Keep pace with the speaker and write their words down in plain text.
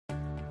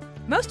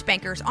Most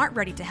bankers aren't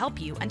ready to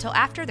help you until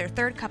after their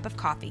third cup of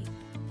coffee.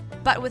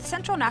 But with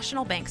Central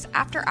National Bank's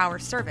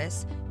after-hours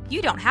service,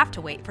 you don't have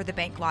to wait for the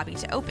bank lobby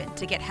to open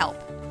to get help.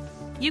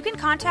 You can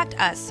contact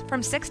us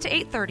from 6 to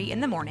 8:30 in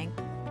the morning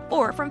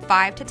or from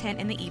 5 to 10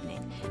 in the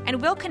evening,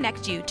 and we'll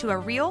connect you to a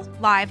real,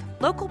 live,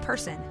 local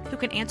person who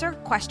can answer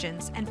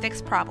questions and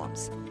fix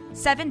problems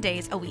 7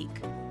 days a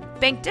week.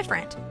 Bank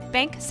different.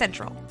 Bank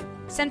Central.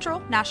 Central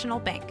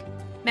National Bank.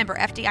 Member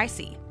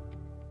FDIC.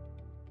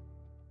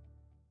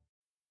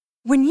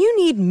 When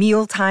you need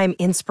mealtime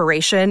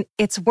inspiration,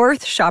 it's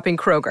worth shopping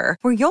Kroger,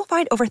 where you'll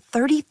find over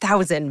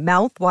 30,000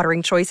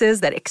 mouth-watering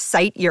choices that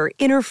excite your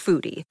inner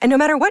foodie. And no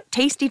matter what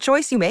tasty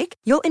choice you make,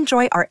 you'll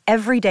enjoy our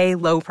everyday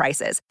low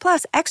prices,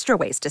 plus extra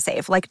ways to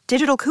save, like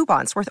digital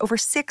coupons worth over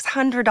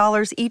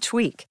 $600 each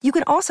week. You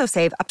can also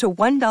save up to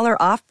 $1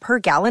 off per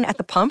gallon at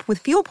the pump with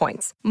fuel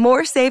points.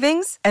 More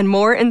savings and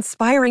more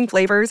inspiring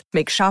flavors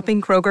make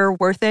shopping Kroger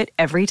worth it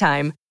every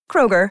time.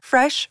 Kroger,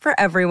 fresh for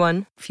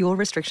everyone. Fuel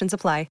restrictions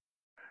apply.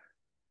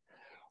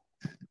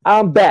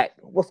 I'm back.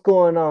 What's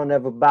going on,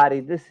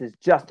 everybody? This is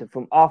Justin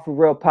from Off the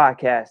Real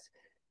Podcast.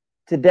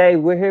 Today,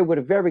 we're here with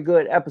a very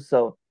good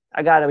episode.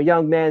 I got a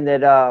young man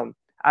that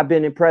I've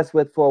been impressed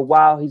with for a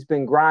while. He's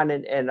been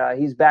grinding, and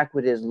he's back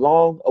with his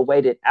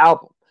long-awaited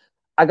album.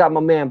 I got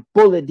my man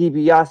Bullet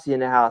DiBiase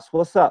in the house.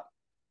 What's up?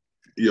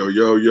 Yo.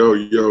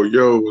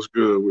 What's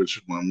good with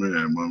you, my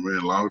man?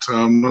 Long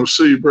time no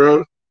see,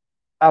 bro.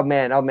 Oh,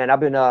 man. I've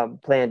been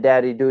playing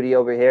daddy duty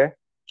over here.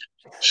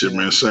 Shit,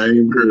 man,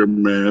 same here,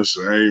 man.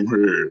 Same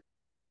here.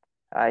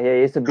 I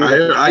hear it's a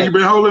beautiful. How you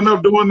been holding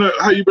up doing that?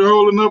 How you been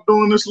holding up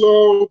during this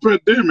little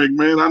pandemic,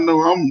 man? I know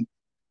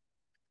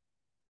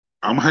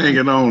I'm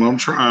hanging on. I'm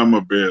trying my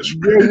best,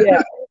 man.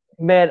 Yeah.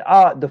 Man,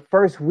 the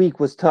first week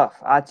was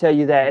tough. I tell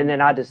you that. And then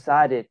I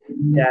decided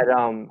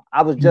that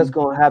I was just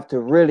gonna have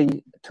to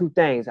really two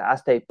things. I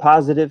stay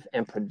positive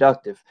and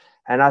productive.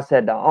 And I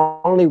said the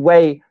only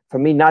way for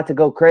me not to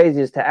go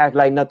crazy is to act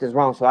like nothing's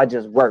wrong. So I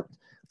just worked.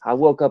 I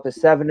woke up at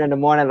 7 in the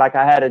morning like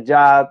I had a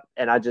job,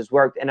 and I just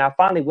worked. And I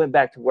finally went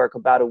back to work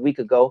about a week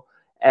ago,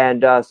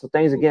 and so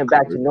things are getting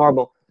back to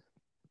normal.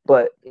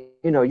 But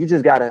you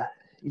just gotta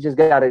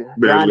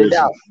grind it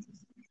out.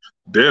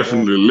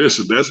 Definitely,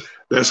 listen.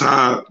 That's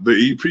how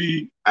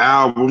the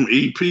album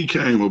EP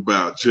came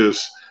about.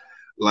 Just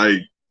like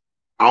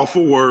off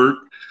of work,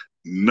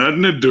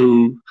 nothing to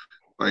do.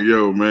 Like,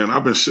 yo, man,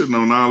 I've been sitting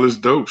on all this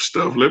dope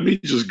stuff. Let me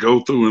just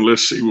go through and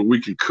let's see what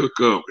we can cook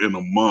up in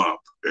a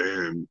month.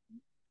 And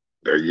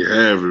there you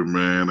have it,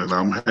 man, and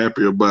I'm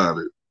happy about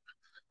it.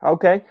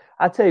 Okay.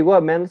 I'll tell you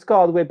what, man, let's go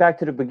all the way back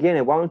to the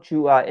beginning. Why don't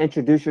you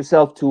introduce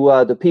yourself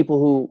to the people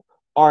who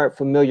aren't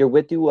familiar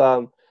with you?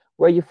 Where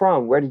are you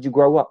from? Where did you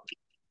grow up?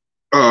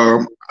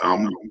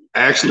 I'm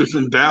actually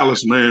from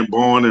Dallas, man,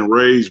 born and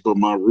raised, but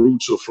my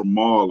roots are from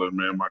Marlin,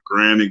 man. My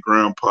granny,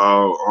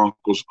 grandpa,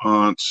 uncles,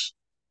 aunts,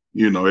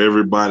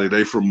 everybody,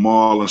 they from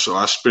Marlin. So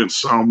I spent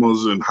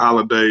summers and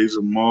holidays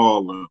in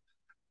Marlin.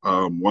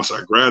 Once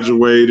I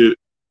graduated,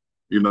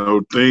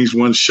 things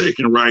weren't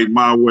shaking right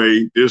my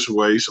way this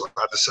way, so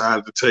I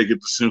decided to take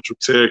it to Central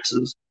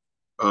Texas.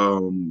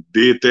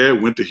 Did that,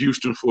 went to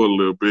Houston for a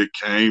little bit,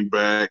 came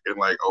back in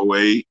like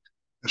 2008.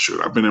 And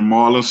sure, I've been in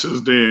Marlin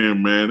since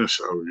then, man. And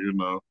so,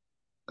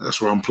 that's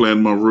where I'm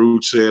planting my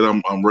roots at.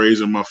 I'm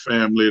raising my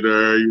family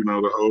there,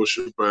 the whole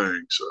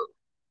shebang. So,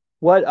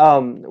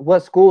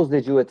 what schools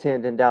did you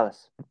attend in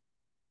Dallas?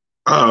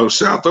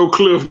 South Oak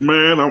Cliff,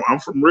 man. I'm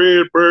from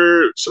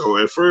Redbird. So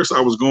at first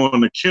I was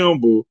going to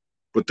Kimball,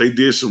 but they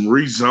did some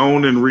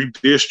rezoning,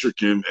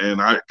 redistricting,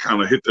 and I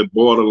kind of hit that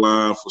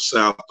borderline for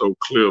South Oak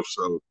Cliff.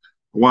 So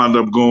I wound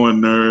up going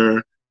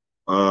there.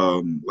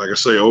 Like I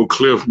say, Oak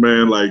Cliff,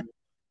 man, like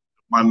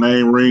my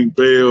name ring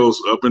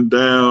bells up and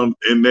down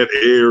in that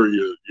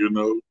area,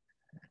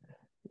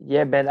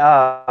 Yeah, man.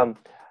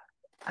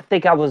 I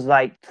think I was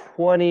like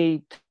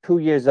 22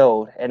 years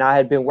old, and I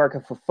had been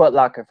working for Foot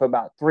Locker for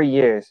about 3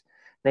 years.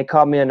 They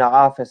called me in the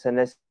office, and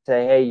they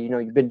say, hey,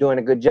 you've been doing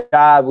a good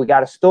job. We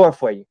got a store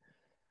for you.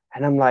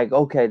 And I'm like,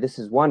 okay, this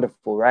is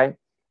wonderful, right?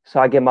 So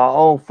I get my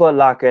own Foot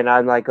Locker, and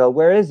I'm like,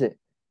 where is it?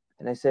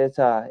 And they say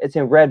it's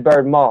in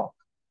Redbird Mall.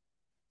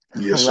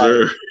 Yes,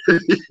 sir.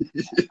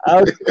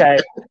 Okay.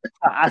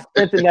 I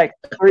spent the next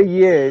 3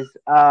 years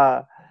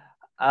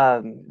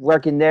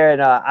working there,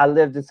 and I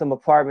lived in some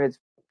apartments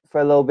for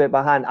a little bit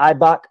behind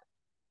IBOC.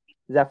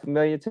 Is that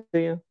familiar to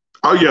you?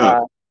 Oh, yeah.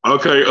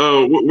 Okay.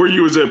 Where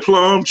you was at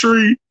Plum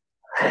Tree?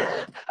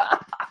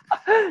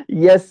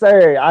 Yes,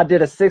 sir. I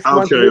did a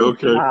 6-month.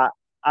 Okay.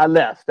 I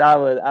left. I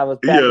was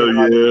back.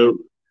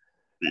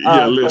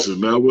 Yeah.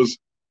 Listen,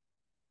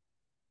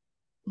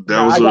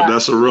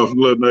 that's a rough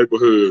little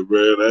neighborhood,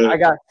 man. I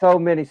got so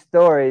many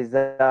stories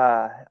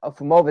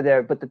from over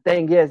there, but the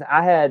thing is,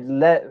 I had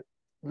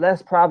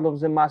less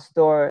problems in my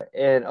store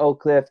in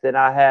Oak Cliff than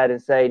I had in,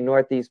 say,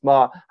 Northeast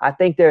Mall. I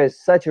think there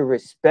is such a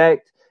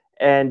respect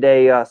and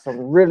some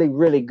really,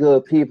 really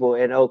good people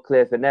in Oak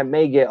Cliff, and that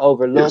may get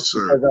overlooked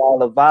because of all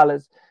the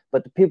violence.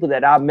 But the people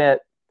that I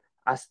met,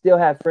 I still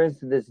have friends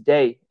to this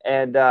day,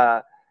 and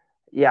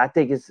yeah, I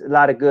think it's a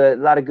lot of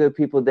good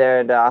people there,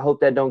 and I hope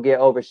that don't get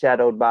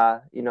overshadowed by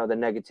the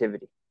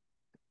negativity.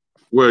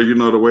 Well,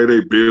 the way they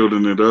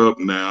building it up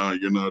now,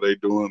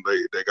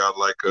 they got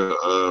like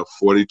a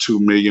 $42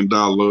 million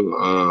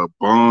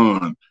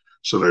bond.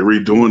 So they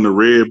redoing the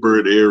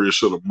Redbird area,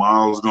 so the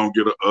mall's gonna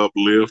get an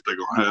uplift. They're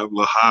gonna have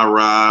the high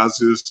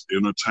rises,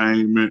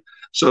 entertainment.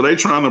 So they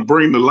trying to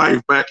bring the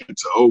life back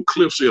into Oak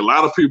Cliff. See, a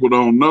lot of people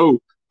don't know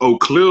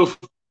Oak Cliff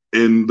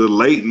in the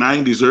late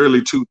 90s,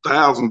 early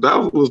 2000s,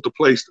 that was the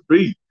place to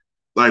be.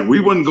 Like, we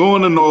wasn't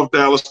going to North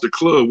Dallas, the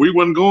club. We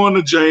wasn't going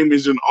to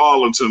Jamie's in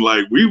Arlington.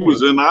 Like, we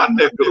was in our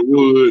neck of the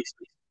woods,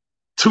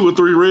 2 or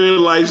 3 red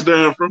lights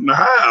down from the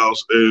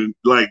house. And,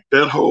 like,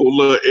 that whole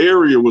little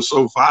area was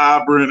so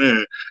vibrant.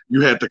 And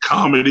you had the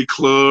comedy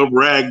club,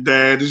 Rag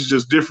Daddies,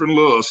 just different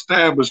little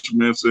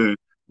establishments. And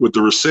with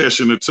the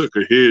recession, it took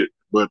a hit.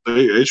 But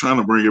they trying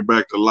to bring it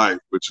back to life,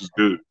 which is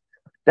good.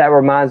 That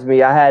reminds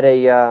me, I had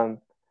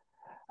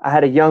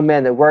a young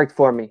man that worked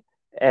for me.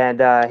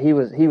 And he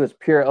was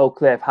pure Oak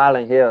Cliff,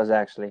 Highland Hills,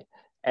 actually.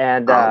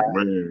 And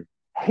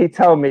he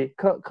told me,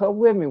 come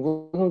with me.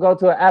 We're going to go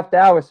to an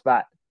after-hour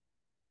spot.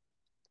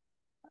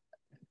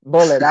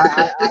 Bullet,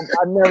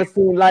 I've never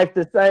seen life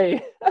the same.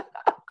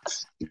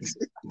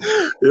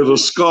 It'll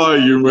scar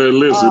you, man.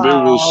 Listen,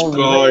 it will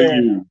scar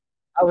you.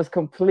 I was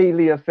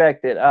completely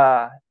affected.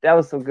 That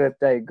was some good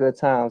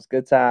times.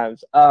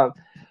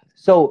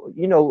 So,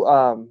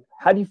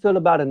 how do you feel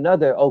about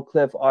another Oak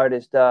Cliff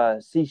artist,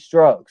 C.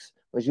 Struggs?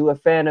 Was you a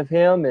fan of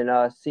him? And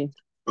I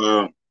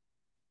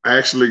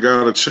actually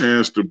got a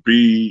chance to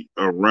be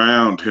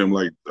around him.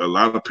 Like, a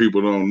lot of people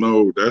don't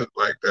know that.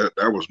 Like,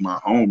 that was my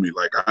homie.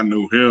 Like, I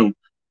knew him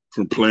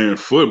from playing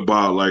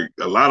football. Like,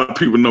 a lot of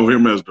people know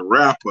him as the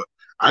rapper.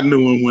 I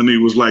knew him when he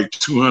was like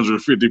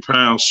 250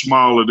 pounds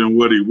smaller than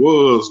what he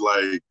was.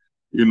 Like,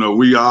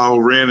 we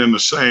all ran in the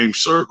same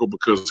circle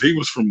because he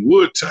was from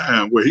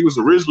Woodtown, where he was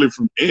originally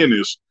from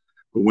Ennis,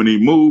 but when he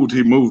moved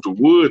to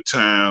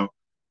Woodtown.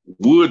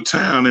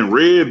 Woodtown and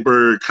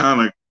Redbird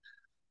Camp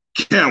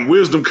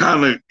Wisdom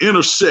kind of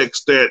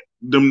intersects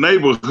them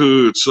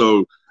neighborhoods.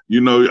 So,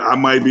 I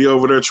might be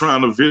over there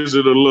trying to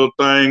visit a little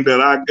thing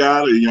that I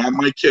got, or I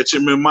might catch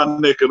him in my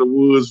neck of the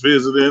woods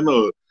visiting,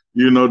 or,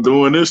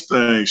 doing this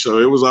thing. So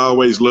it was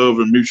always love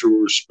and mutual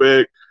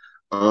respect.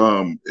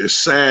 It's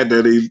sad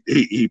that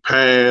he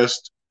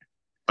passed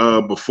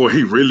before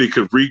he really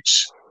could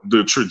reach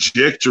the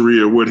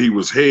trajectory of what he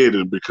was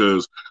headed,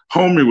 because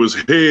homie was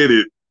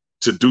headed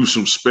to do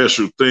some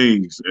special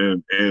things,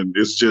 and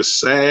it's just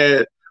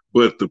sad.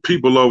 But the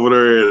people over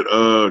there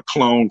at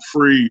Clone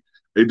Free,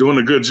 they're doing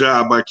a good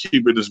job by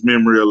keeping his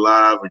memory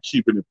alive and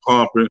keeping it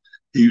pumping.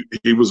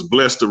 He was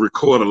blessed to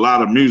record a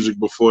lot of music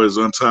before his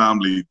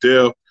untimely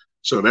death,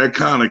 so that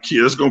kind of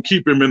that's gonna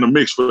keep him in the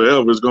mix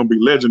forever. It's gonna be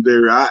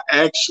legendary. I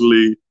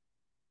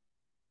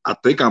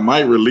think I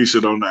might release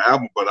it on the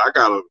album, but I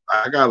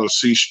got a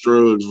C.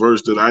 Struggs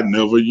verse that I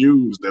never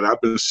used that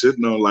I've been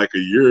sitting on like a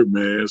year,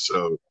 man.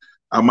 So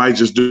I might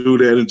just do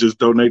that and just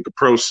donate the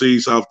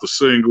proceeds off the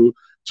single,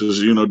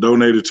 just,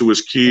 donate it to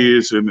his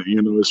kids and,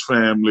 his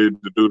family,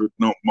 to do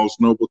the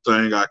most noble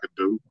thing I could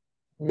do.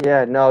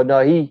 Yeah, no,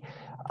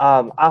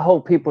 I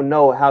hope people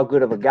know how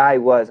good of a guy he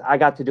was. I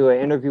got to do an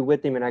interview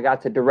with him, and I got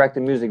to direct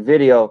a music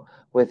video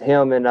with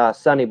him and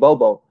Sonny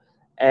Bobo.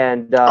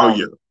 And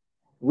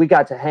we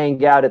got to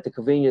hang out at the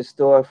convenience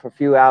store for a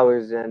few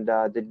hours, and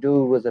the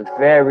dude was a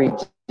very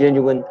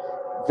genuine,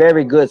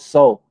 very good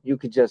soul. You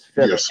could just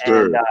feel it.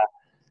 Sir. And,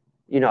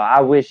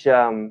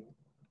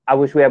 I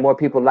wish we had more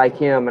people like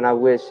him, and I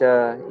wish,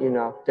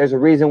 there's a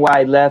reason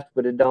why he left,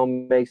 but it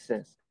don't make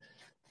sense,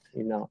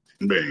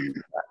 Man.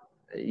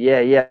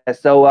 Yeah.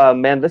 So,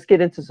 man, let's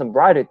get into some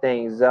brighter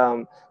things. The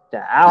album.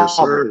 Yes,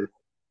 sir.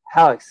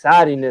 How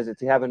exciting is it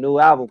to have a new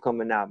album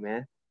coming out,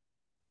 man?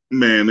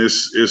 Man,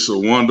 it's a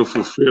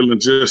wonderful feeling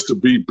just to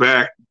be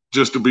back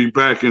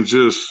and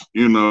just,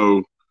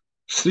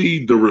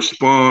 see the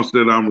response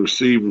that I'm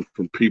receiving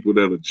from people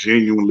that are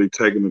genuinely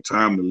taking the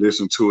time to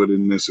listen to it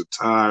in its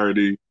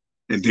entirety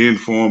and then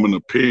form an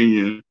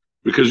opinion.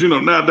 Because,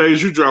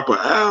 nowadays you drop an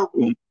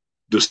album,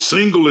 the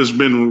single has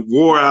been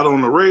wore out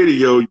on the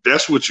radio.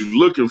 That's what you're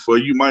looking for.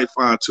 You might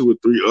find 2 or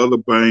 3 other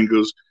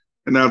bangers.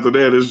 And after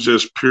that, it's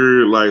just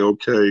pure like,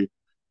 okay.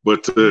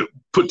 But to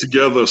put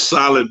together a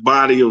solid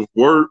body of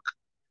work,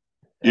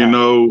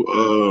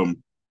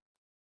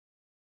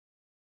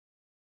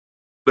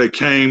 they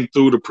came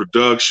through the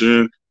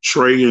production,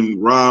 Trey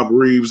and Rob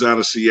Reeves out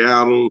of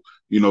Seattle,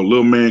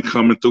 Lil Man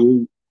coming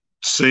through,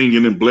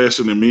 singing and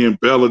blessing, and me and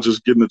Bella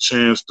just getting a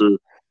chance to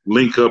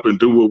link up and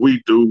do what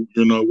we do.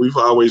 We've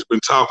always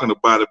been talking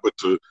about it, but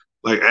to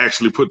like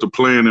actually put the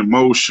plan in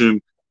motion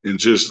and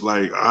just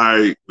like, all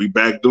right, we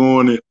back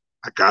doing it.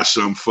 I got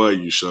something for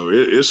you. So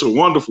it's a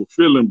wonderful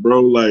feeling,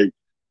 bro. Like,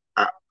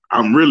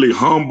 I'm really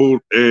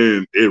humbled,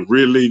 and it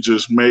really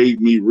just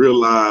made me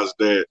realize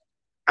that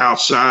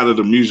outside of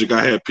the music,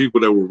 I had people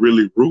that were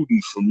really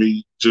rooting for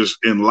me just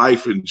in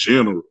life in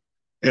general.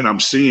 And I'm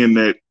seeing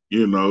that,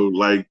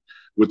 like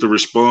with the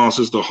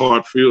responses, the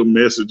heartfelt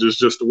messages,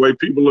 just the way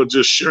people are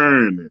just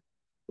sharing it.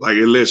 Like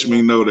it lets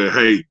me know that,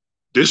 hey,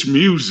 this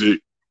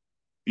music,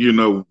 you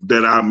know,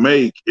 that I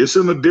make, it's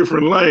in a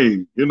different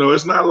lane. You know,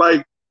 it's not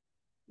like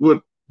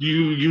what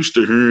you used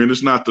to hearing.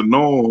 It's not the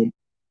norm.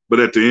 But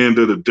at the end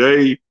of the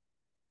day,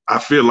 I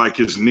feel like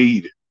it's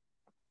needed.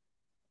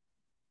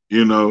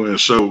 You know, and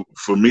so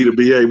for me to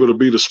be able to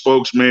be the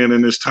spokesman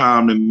in this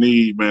time in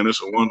need, man,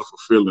 it's a wonderful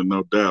feeling,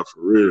 no doubt,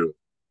 for real.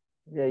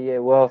 Yeah.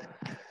 Well,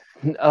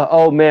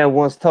 old man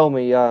once told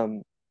me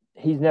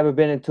he's never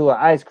been into an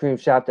ice cream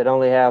shop that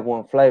only have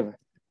one flavor.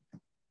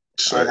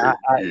 And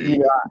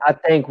I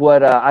think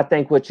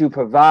what you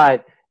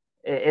provide,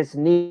 it's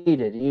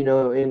needed, you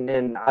know,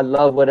 and I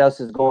love what else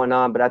is going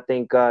on, but I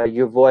think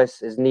your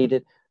voice is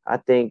needed. I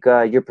think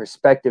your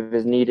perspective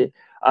is needed.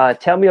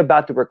 Tell me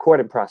about the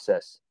recording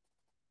process.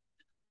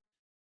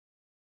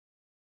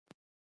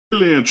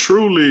 Really and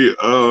truly,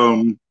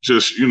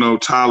 just, you know,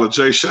 Tyler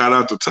J, shout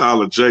out to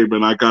Tyler J,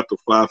 man. I got the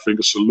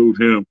 5-finger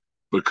salute him,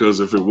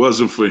 because if it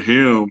wasn't for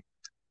him,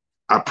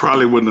 I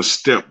probably wouldn't have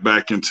stepped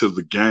back into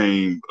the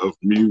game of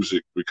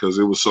music, because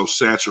it was so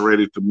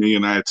saturated to me,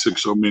 and I had took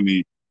so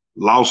many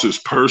losses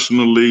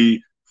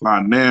personally,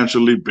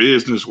 financially,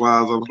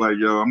 business-wise. I was like,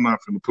 yo, I'm not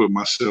going to put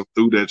myself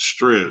through that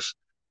stress.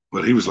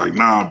 But he was like,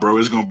 nah, bro,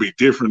 it's going to be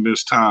different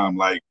this time.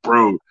 Like,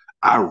 bro,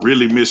 I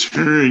really miss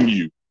hearing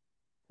you.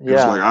 Yeah.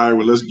 It's like, all right,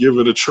 well, let's give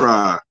it a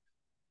try.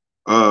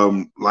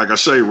 Like I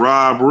say,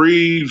 Rob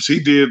Reeves, he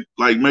did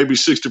like maybe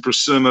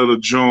 60% of the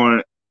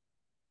joint.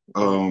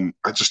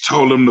 I just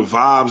told him the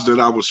vibes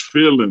that I was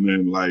feeling,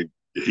 and like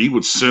he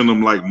would send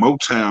them like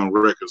Motown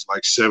records,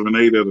 like 7,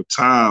 8 at a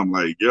time.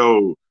 Like,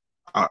 yo,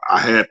 I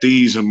had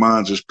these in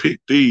mind, just pick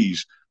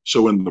these.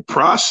 So in the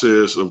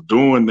process of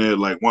doing that,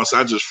 like once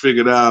I just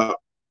figured out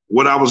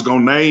what I was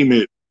gonna name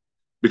it,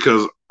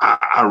 because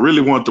I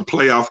really want to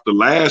play off the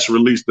last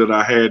release that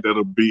I had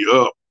that'll be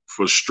up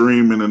for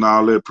streaming and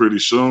all that pretty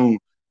soon.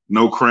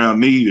 No Crown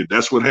Needed.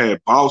 That's what had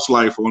Boss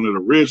Life on it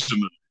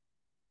originally.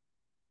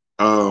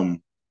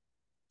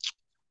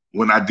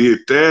 When I did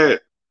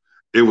that,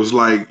 it was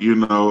like, you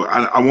know,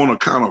 I want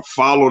to kind of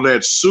follow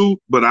that suit,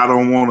 but I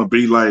don't want to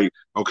be like,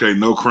 okay,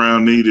 No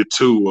Crown Needed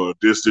too, or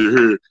this to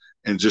here.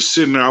 And just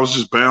sitting there, I was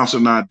just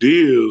bouncing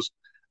ideas.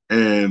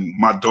 And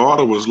my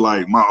daughter was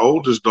like, my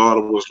oldest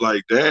daughter was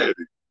like, Daddy,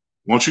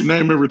 won't you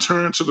name it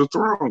Return to the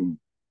Throne?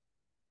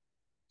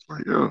 It's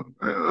like, yo,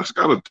 that's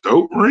got a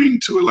dope ring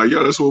to it. Like,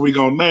 yo, that's what we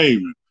gonna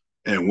name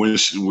it. And when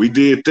we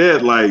did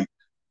that, like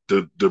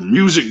the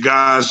music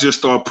guys just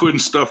start putting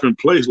stuff in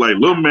place. Like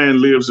Lil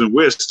Man lives in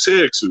West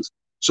Texas.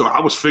 So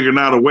I was figuring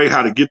out a way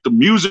how to get the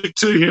music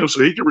to him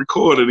so he can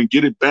record it and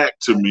get it back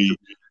to me.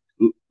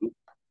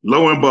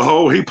 Lo and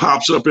behold, he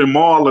pops up in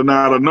Marlin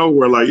out of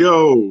nowhere, like,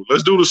 yo,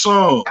 let's do the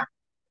song.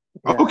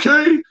 Yeah.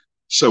 Okay.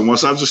 So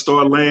once I just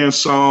started laying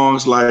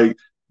songs, like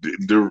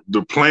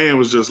the plan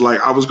was just like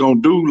I was gonna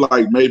do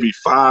like maybe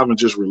 5 and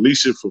just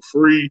release it for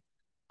free,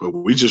 but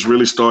we just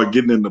really started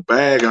getting in the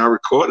bag. And I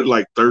recorded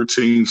like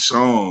 13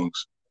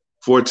 songs,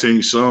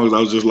 14 songs.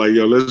 I was just like,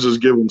 yo, let's just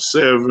give them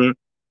 7.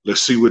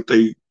 Let's see what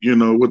they, you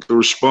know, what the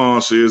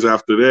response is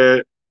after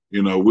that.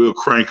 You know, we'll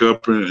crank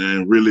up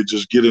and really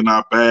just get in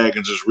our bag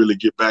and just really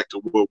get back to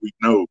what we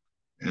know.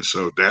 And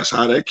so that's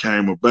how that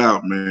came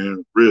about,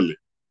 man. Really.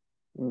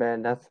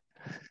 Man,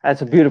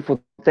 that's a beautiful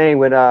thing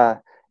when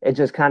it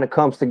just kind of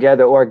comes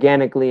together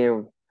organically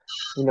and,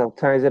 you know,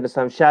 turns into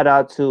something. Shout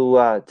out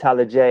to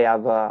Tyler J.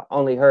 I've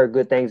only heard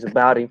good things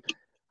about him.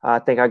 I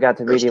think I got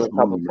to meet him a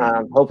couple of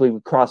times. Hopefully we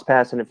cross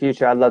paths in the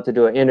future. I'd love to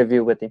do an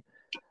interview with him.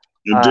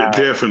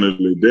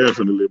 Definitely,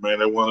 man.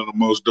 They're one of the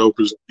most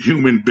dopest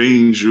human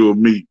beings you'll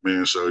meet,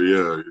 man. So,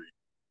 yeah.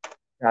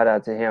 Shout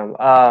out to him.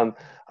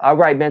 All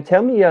right, man.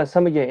 Tell me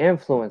some of your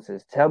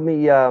influences. Tell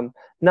me,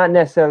 not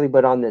necessarily,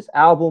 but on this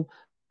album,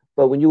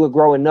 but when you were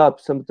growing up,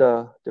 some of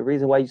the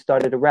reason why you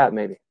started to rap,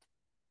 maybe.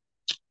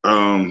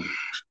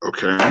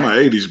 Okay, I'm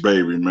an 80s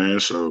baby, man.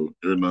 So,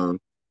 you know,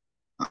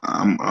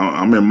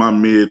 I'm in my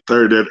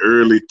mid-30s,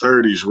 early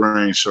 30s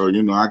range. So,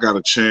 you know, I got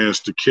a chance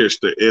to catch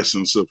the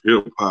essence of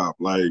hip-hop,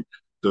 like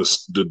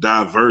the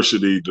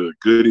diversity, the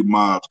Goody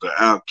Mobs, the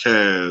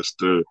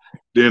Outkast,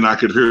 then I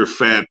could hear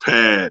Fat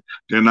Pat,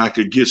 then I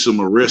could get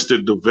some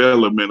Arrested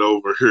Development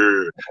over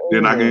here,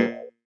 then I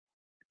can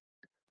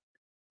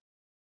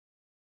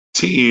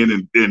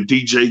 10 and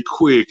DJ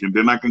Quick, and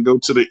then I can go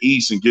to the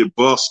East and get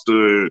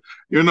Busta,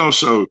 you know.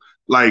 So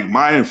like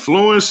my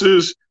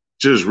influences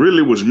just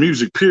really was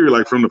music, period.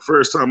 Like from the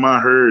first time I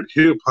heard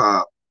hip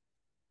hop,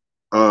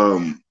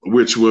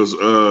 which was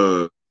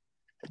the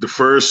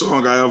first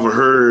song I ever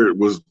heard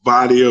was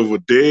Body of a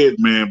Dead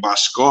Man by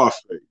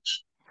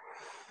Scarface.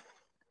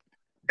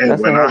 And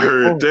when I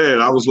heard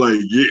that, I was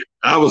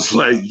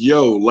like,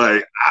 yo,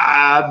 like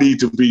I need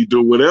to be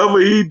doing whatever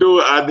he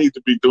doing. I need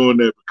to be doing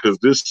that because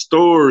this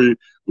story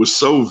was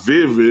so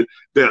vivid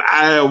that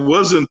I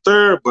wasn't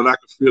there, but I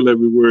could feel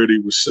every word he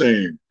was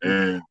saying.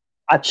 And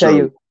I tell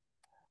you,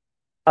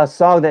 a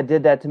song that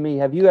did that to me.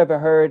 Have you ever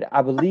heard?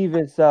 I believe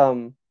it's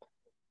A-Ball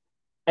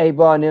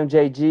and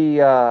MJG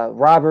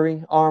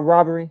Armed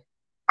Robbery.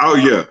 Oh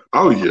yeah.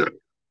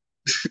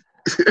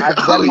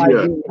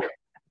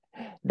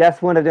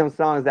 That's one of them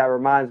songs that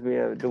reminds me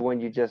of the one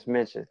you just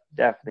mentioned.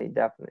 Definitely.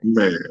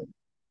 Man.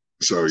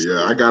 So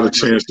yeah, I got a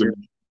chance to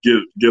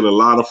get a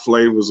lot of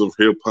flavors of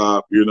hip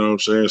hop, you know what I'm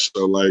saying?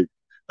 So like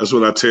that's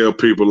what I tell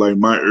people, like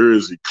my ear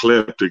is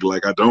eclectic.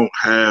 Like I don't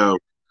have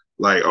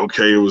like,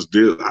 okay, it was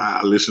this.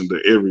 I listened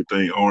to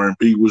everything.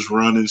 R&B was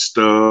running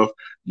stuff.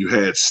 You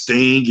had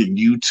Sting and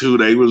U2,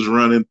 they was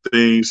running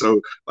things.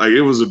 So like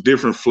it was a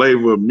different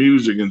flavor of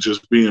music, and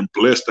just being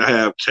blessed to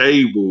have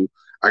cable,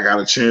 I got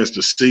a chance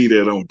to see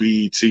that on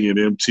BET and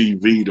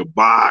MTV, the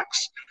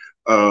box.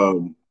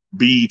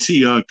 BET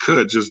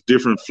Uncut, just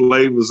different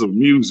flavors of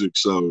music.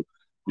 So,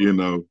 you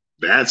know,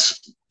 that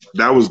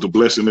was the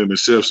blessing in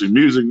itself. See,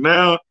 music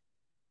now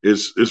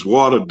it's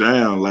watered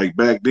down. Like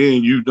back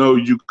then, you know,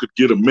 you could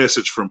get a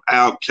message from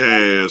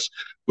Outkast,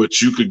 but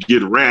you could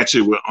get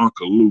ratchet with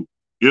Uncle Luke.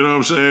 You know what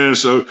I'm saying?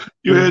 So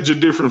you had your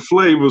different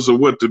flavors of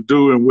what to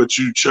do and what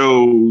you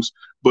chose,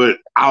 but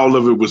all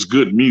of it was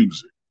good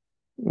music.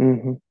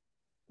 Mm-hmm.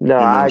 No,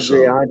 I agree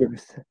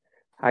 100%.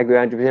 I agree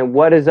 100%.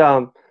 What is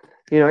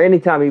you know,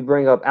 anytime you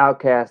bring up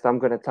Outkast, I'm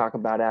going to talk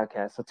about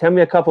Outkast. So tell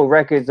me a couple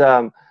records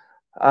from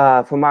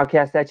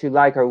Outkast that you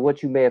like, or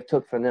what you may have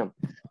took from them.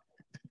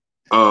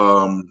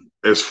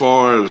 As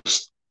far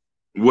as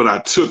what I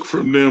took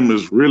from them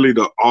is really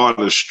the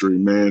artistry,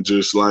 man.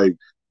 Just like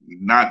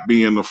not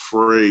being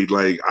afraid.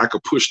 Like I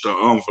could push the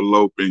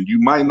envelope, and you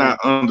might not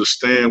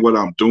understand what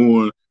I'm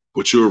doing,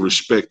 but you'll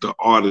respect the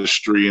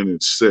artistry in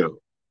itself.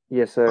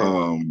 Yes,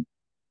 sir.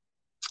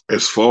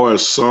 As far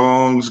as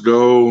songs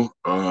go,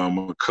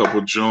 a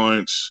couple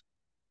joints,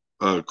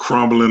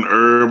 Crumbling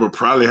Herb will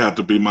probably have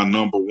to be my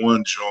number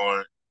one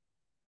joint.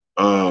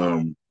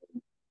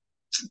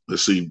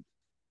 Let's see.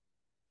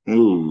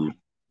 Ooh,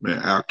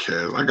 man,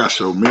 Outkast. I got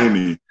so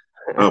many.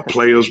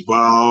 Players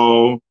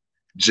Ball,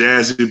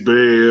 Jazzy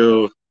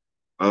Bell,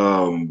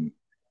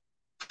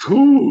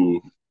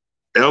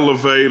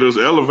 Elevators.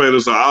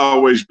 Elevators will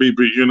always be,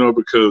 you know,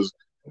 because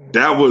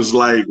that was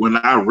like when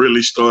I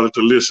really started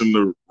to listen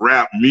to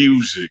rap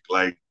music,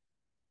 like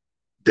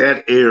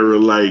that era.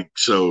 Like,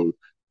 so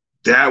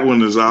that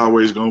one is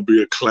always going to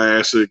be a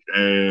classic.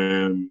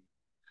 And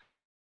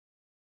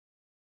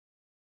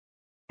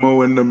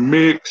more in the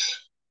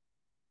mix,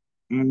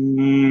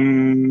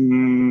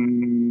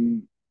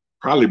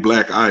 probably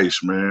Black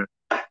Ice, man.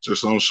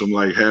 Just on some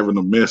like having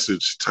a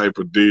message type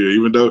of deal.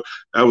 Even though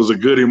that was a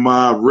Goodie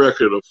Mob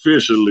record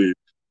officially,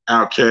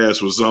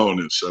 Outkast was on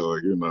it. So,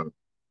 you know,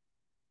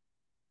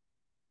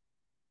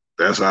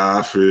 that's how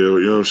I feel,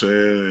 you know what I'm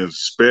saying? And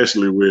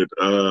especially with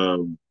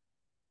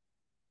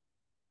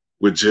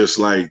just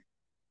like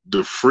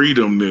the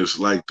freedomness,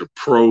 like the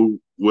pro,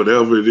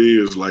 whatever it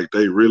is, like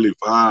they really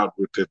vibe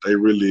with it. They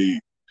really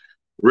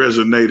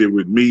resonated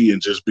with me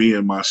and just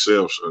being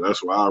myself. So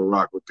that's why I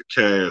rock with the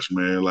Cast,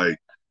 man. Like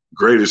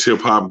greatest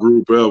hip hop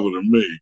group ever to me.